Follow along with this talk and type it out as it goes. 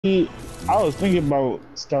I was thinking about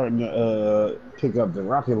starting to pick up the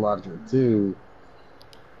rocket launcher too.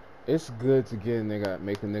 It's good to get a nigga,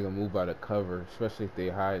 make a nigga move out of cover, especially if they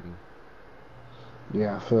hiding.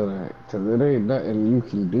 Yeah, I feel that because it ain't nothing you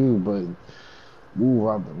can do but move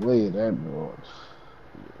out the way of that door.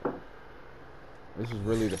 Yeah. This is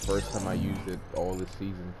really the first time I used it all this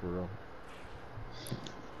season for real.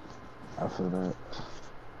 I feel that.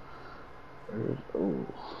 Oh,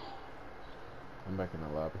 I'm back in the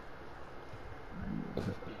lobby.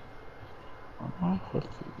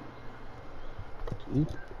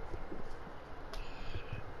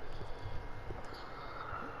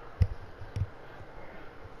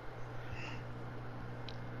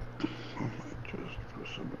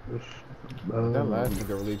 But that last nigga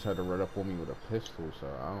really tried to run up on me with a pistol, so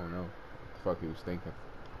I don't know what the fuck he was thinking.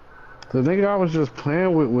 the nigga I was just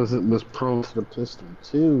playing with was prone to the pistol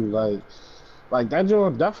too. Like that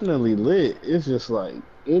joint definitely lit. It's just like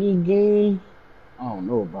any game, I don't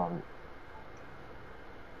know about it.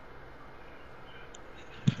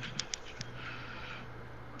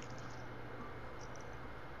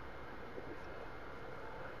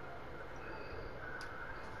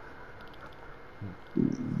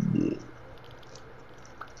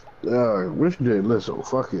 Which day lit so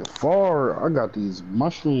fucking far. I got these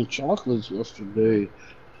mushroom chocolates yesterday.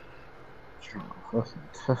 Trying to fucking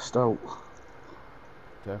test out.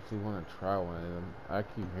 Definitely want to try one of them. I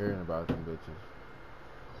keep hearing about them bitches.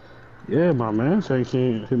 Yeah, my man said he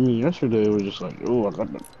came hit me yesterday. It was just like, oh, I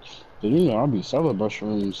got the. You know, I'll be selling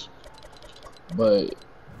mushrooms, but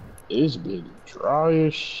it's been dry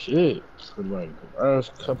as shit for like the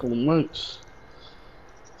last couple of months.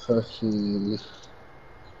 Fucking.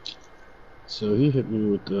 So he hit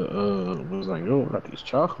me with the was like, oh, I got these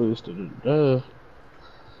chocolates, da da da.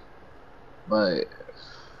 But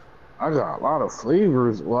I got a lot of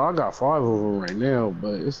flavors. Well, I got 5 of them right now,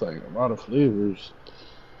 but it's like a lot of flavors.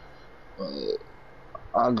 But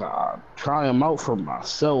I gotta try them out for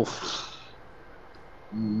myself.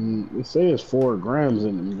 They say it's 4 grams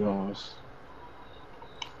in them joints.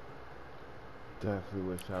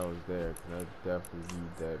 Definitely wish I was there, because I definitely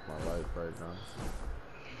need that in my life right now.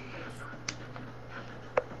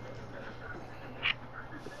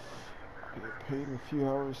 I get paid in a few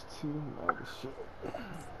hours too. All this shit.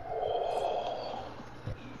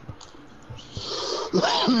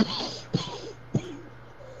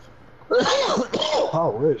 I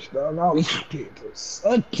wish, dog. I was getting for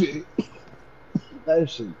Sunday. That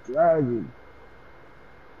shit dragging.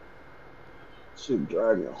 Shit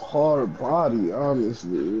dragging hard body,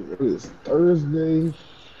 honestly. It is Thursday.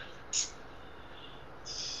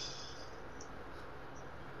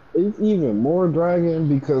 It's even more dragging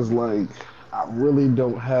because, like, I really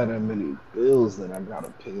don't have that many bills that I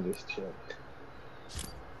gotta pay this check.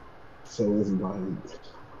 So it's like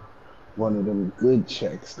one of them good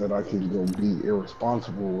checks that I can go be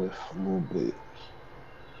irresponsible with a little bit.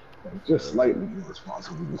 Like, just slightly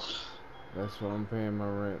irresponsible. That's why I'm paying my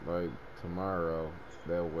rent like tomorrow.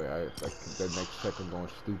 That way, that next check I'm going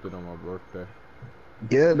stupid on my birthday.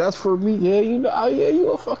 Yeah, that's for me. Yeah, you know, yeah,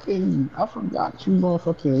 you a fucking. I forgot you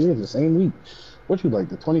motherfucking. Yeah, the same week. What you like,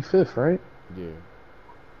 the 25th, right? Yeah.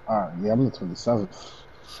 All right, yeah, I'm the 27th. So,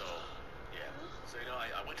 yeah. So,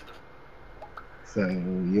 I went to the. So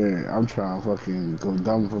yeah, I'm trying to fucking go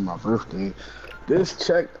dumb for my birthday. This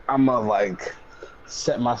check, I'ma like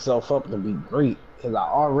set myself up to be great because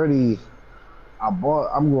I'm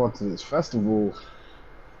going to this festival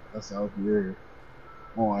that's out here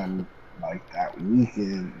on like that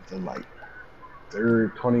weekend, the like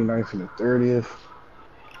 29th and the 30th.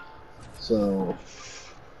 So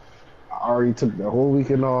I already took the whole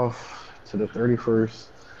weekend off to the 31st.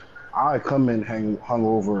 I come in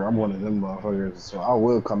hungover. I'm one of them motherfuckers, so I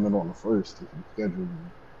will come in on the 1st if you schedule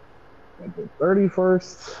me. But the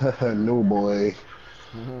 31st, no boy.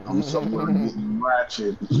 I'm somewhere getting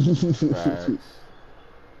ratchet. Facts.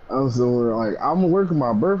 I'm somewhere like I'm working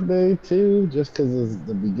my birthday too, just because it's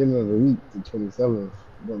the beginning of the week, the 27th.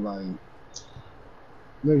 But like,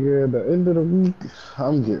 nigga, at the end of the week,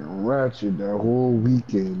 I'm getting ratchet that whole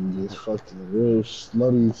weekend. Just fucking real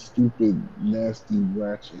slutty, stupid, nasty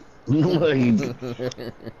ratchet. Like,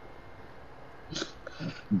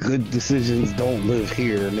 good decisions don't live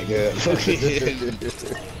here, nigga.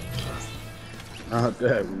 Not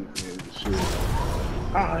that weekend shit.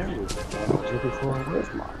 I was before I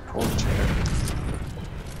left my torture.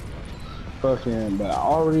 Fucking, but I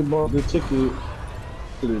already bought the ticket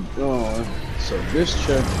to the dawn. So this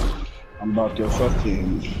trip, I'm about to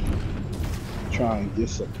fucking try and get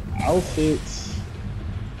some outfits,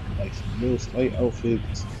 like some real slight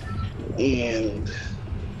outfits, and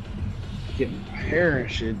get my hair and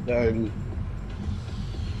shit done,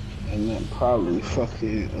 and then probably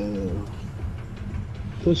fucking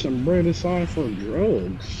put some bread aside for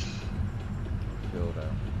drugs. I feel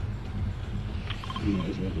that. You might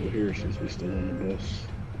as well go here since we still on the bus.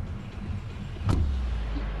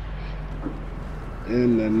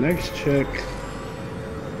 And the next check,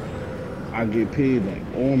 I get paid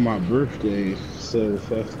like on my birthday, so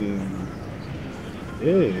fucking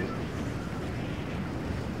yeah.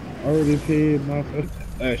 I already paid my fucking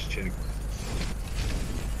last check.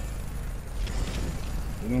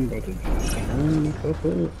 And I'm about to just turn the fuck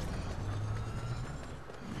up.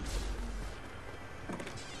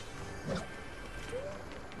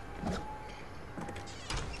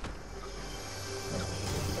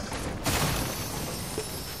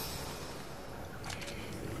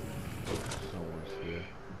 Someone's here.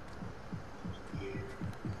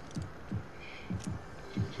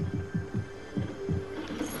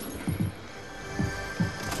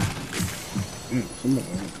 Damn, somebody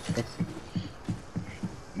fucking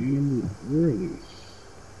really.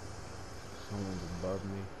 Someone's above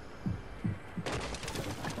me.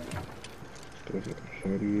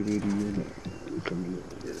 How do you do that? You coming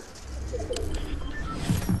over here.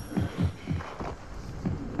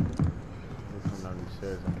 They come down these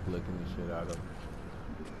stairs, I'm flicking the shit out of them.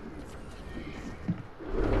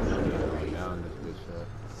 Right down this bitch up.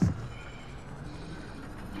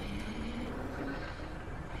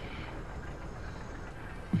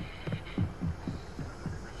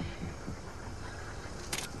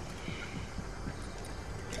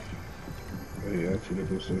 Hey, actually,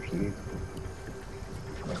 that's what's up, son.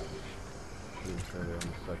 You said they're on the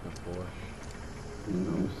second floor. I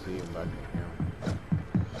Mm-hmm. don't see him, but I can hear him.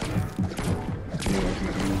 Yeah, I can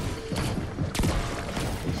hear you.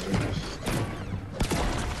 What's up?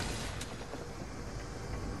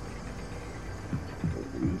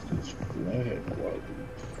 Use this flag while we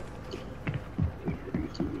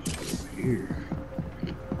use this over here.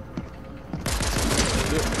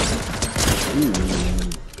 Ooh,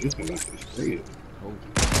 this one is great. Oh,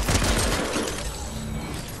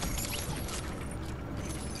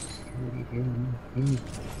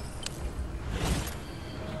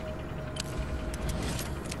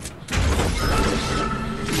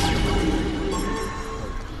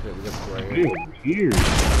 shit, we got the right here. Over here.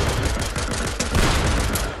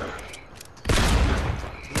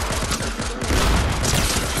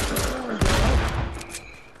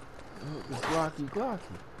 Oh, it's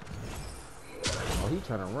Glocky. Oh, he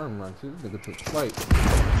trying to run too. This nigga took flight.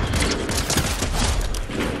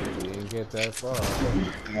 He didn't get that far.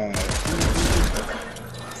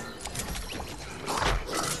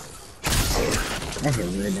 I can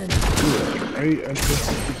read about it. Right? I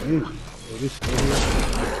just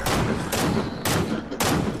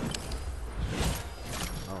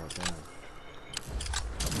Oh, damn.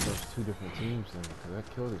 Those two different teams then, because that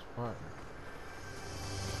killed his partner.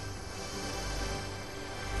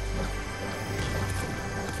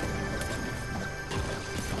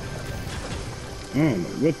 I don't know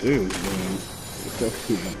what they was doing. It's up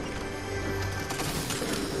to them.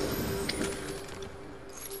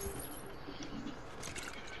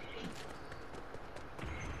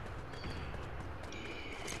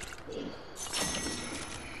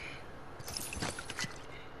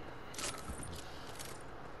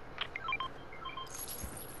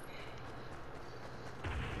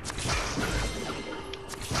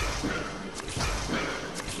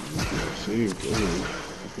 Save those.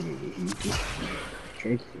 I could have just used this.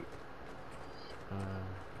 Chunk it.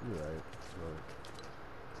 You're right.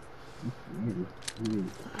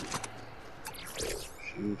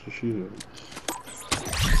 She I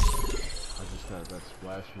just got that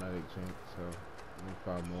splash medic jank, so I need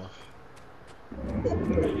 5 more. I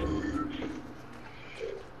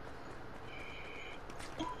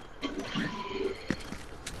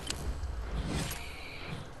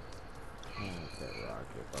want that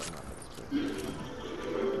rocket, but I'm not gonna spend it.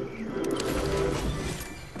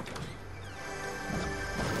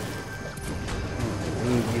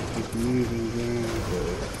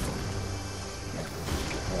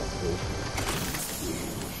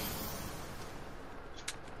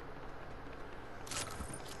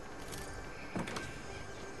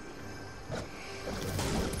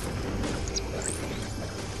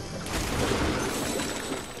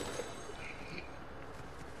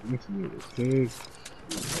 What's the mistake?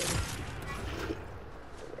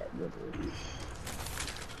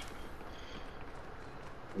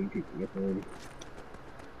 You can look already.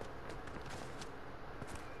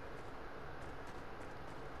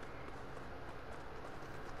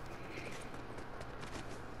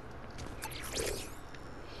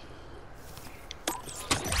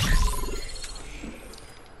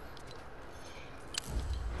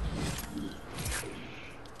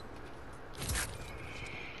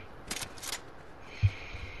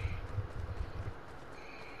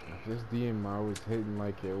 DMI was hitting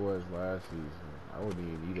like it was last season. I wouldn't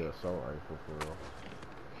even need an assault rifle for real.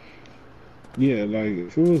 Yeah, like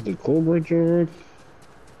if it was the Cobra John,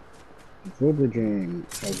 the Cobra John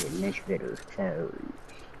has a much better fire rate.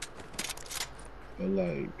 But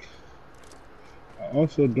like, I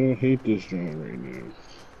also don't hate this John right now.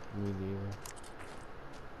 Me neither.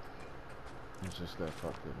 It's just that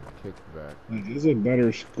fucking kickback. Like, it's a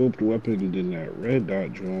better scoped weapon than that red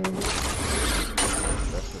dot John.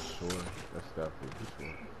 That's for sure. That's definitely for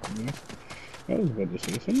sure. Yeah. I was about to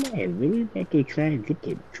say, somebody really about to try and get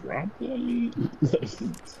the drop on me?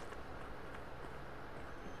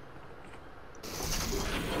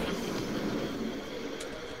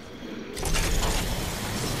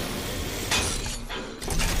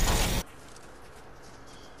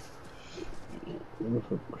 Where the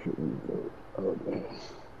fuck should we go? Oh, man.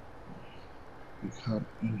 We caught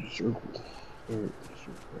in a circle. There it is.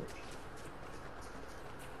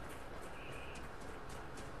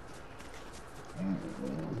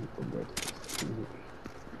 Go back.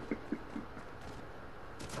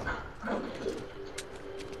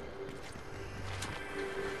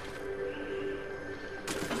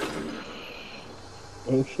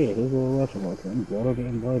 Oh shit, there's a little Russian like I'm glad I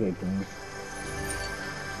didn't buy that thing.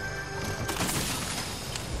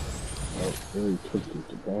 I was very tempted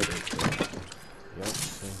to buy that thing. Yep,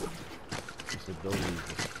 same. It's abilities.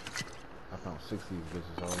 I found 60 of these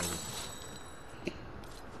bitches already.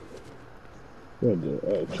 What, the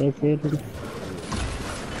check handle?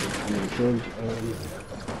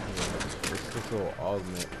 It's this little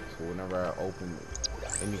augment, so whenever I open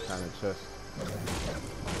any kind of chest, there's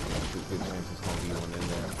a good chance it's gonna be one in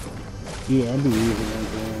there. Yeah, I'll be using that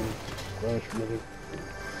flash with it.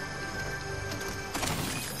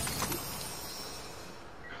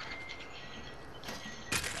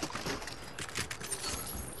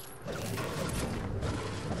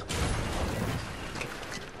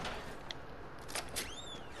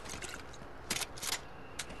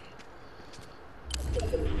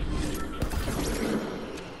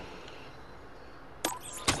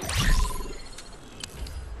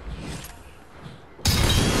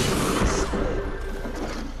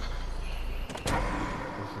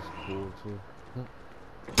 Too.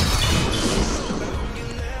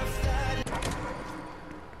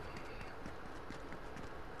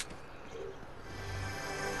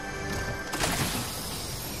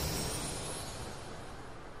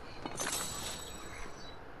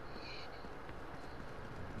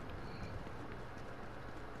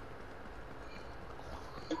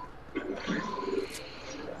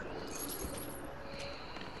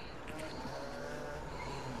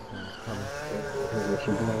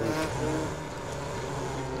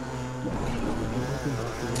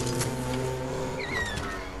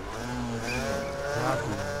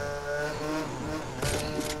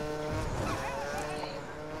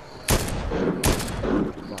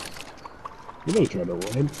 You know, try to run.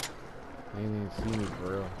 They didn't even see me for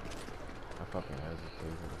real. I fucking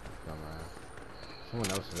hesitated. Dumbass. Someone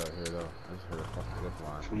else is out here though. I just heard a fucking zip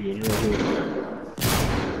line. Yeah, they're right here.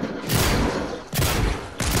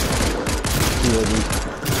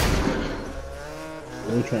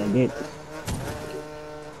 They're trying to dip.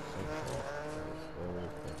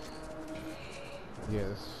 Yeah,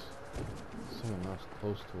 there's someone else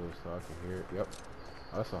close to us so I can hear it. Yep.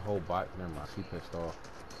 Oh, that's a whole bot. Never mind. She pissed off.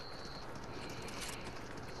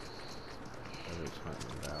 Everybody's hunting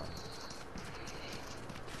them down.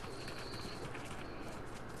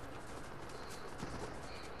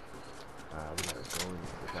 We gotta go and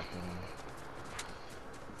get that thing.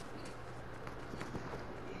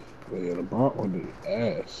 Well, yeah, the bot on the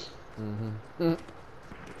ass. Mm-hmm.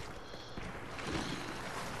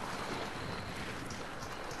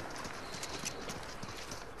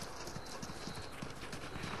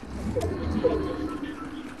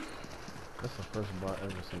 That's the first bot I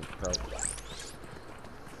ever seen crouch.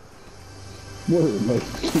 What? Like,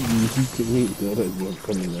 you can't tell that one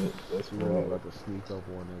coming out. That's I'm wild. about to sneak up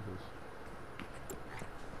on niggas.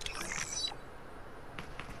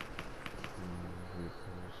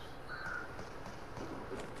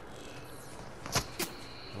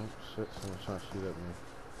 Oh shit, someone's trying to shoot at me.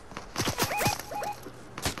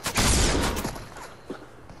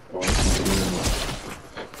 Oh,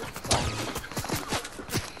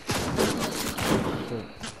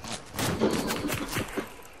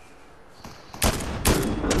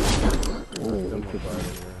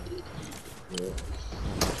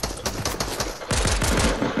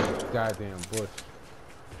 Goddamn bush.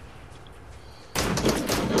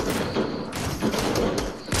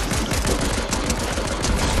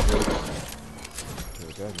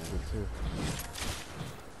 Killed that nigga too.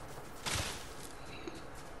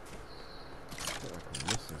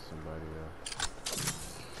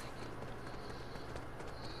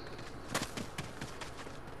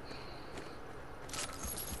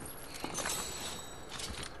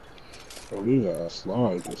 Oh, we got a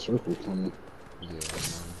slide. The circle coming. Yeah, man.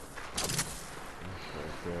 That's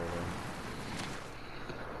right there, man.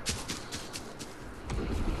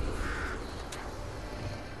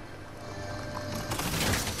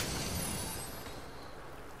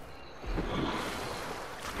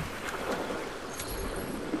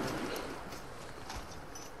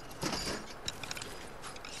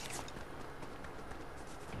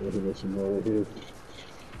 There's some right here.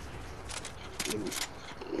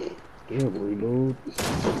 Damn, reload.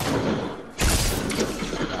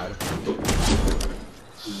 Got it.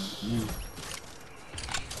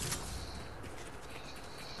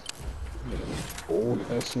 Old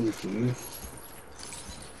SMG.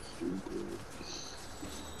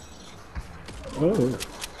 Oh.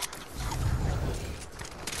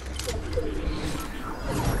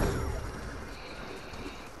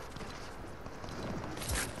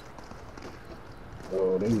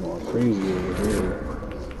 Oh, they going crazy over here.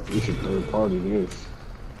 We should third party this.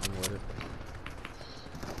 I'm with it.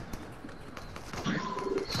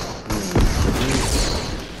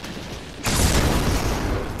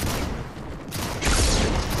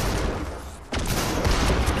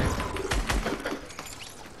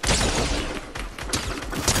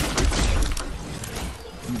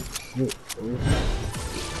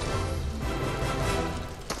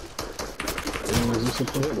 Is this a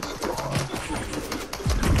player?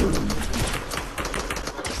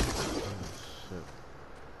 Shit.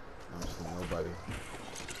 I don't see nobody.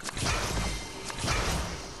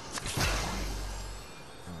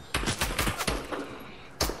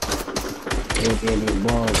 Look at this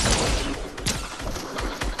bar.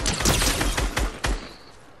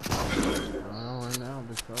 Right now,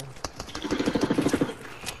 big fella.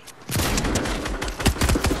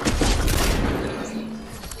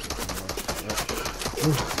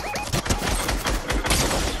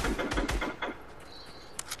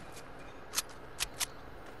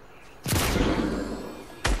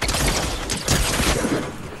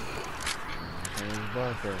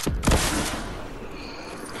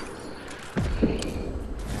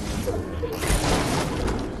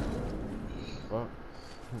 Fuck.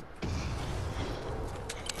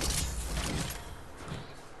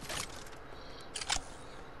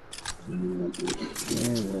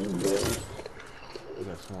 We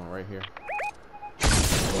got someone right here.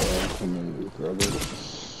 Come in, brother.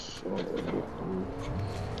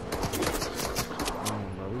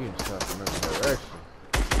 Bro, we getting shot from every direction.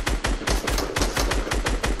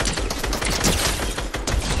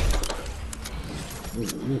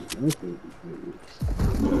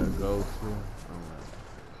 Gotta go to.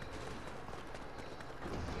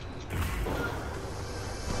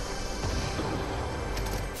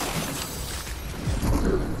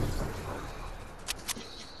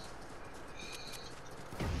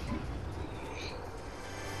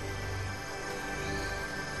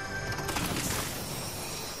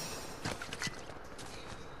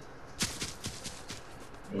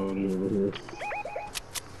 Oh, they're over here.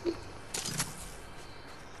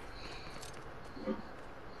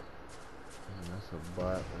 That's a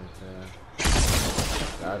bot right there.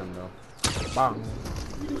 Got him though. Bang.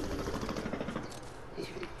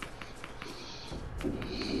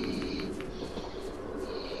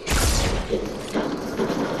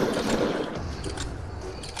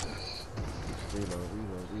 Reload.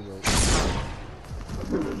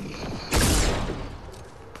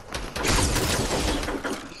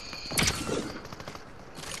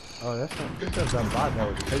 Oh, that's that bot that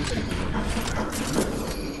was chasing me.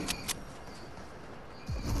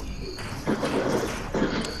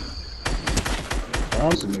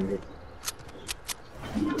 Awesome, nigga.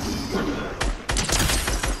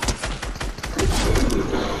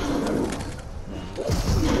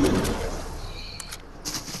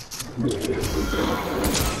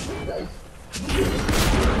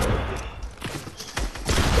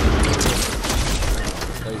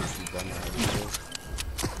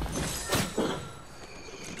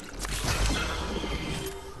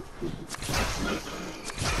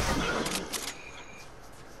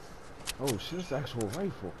 Oh shit, it's an actual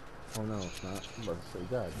rifle. Oh no, it's not. I'm about to say,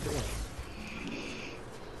 god damn.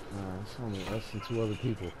 Nah, it's only us and two other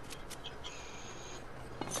people.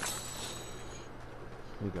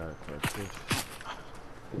 We got it, first.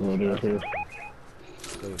 Oh, they're here.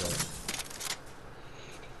 Say that.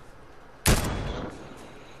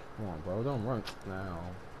 Come on, bro, don't run now.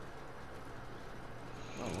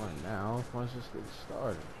 Don't run now. Let's just get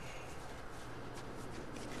started.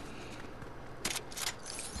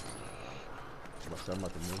 I'm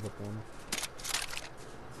about to move up on him.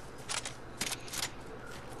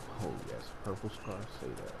 Oh yes, purple scar, say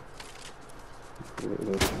that.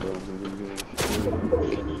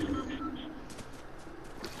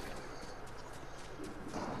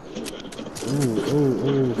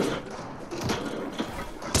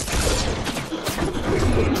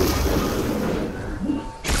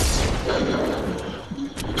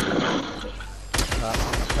 Top,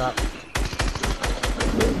 top.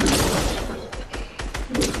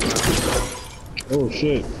 Oh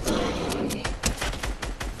shit.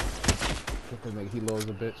 Get to make helos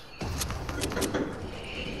a bitch.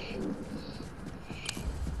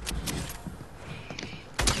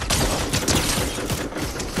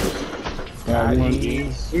 Got one.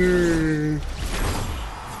 Daddy.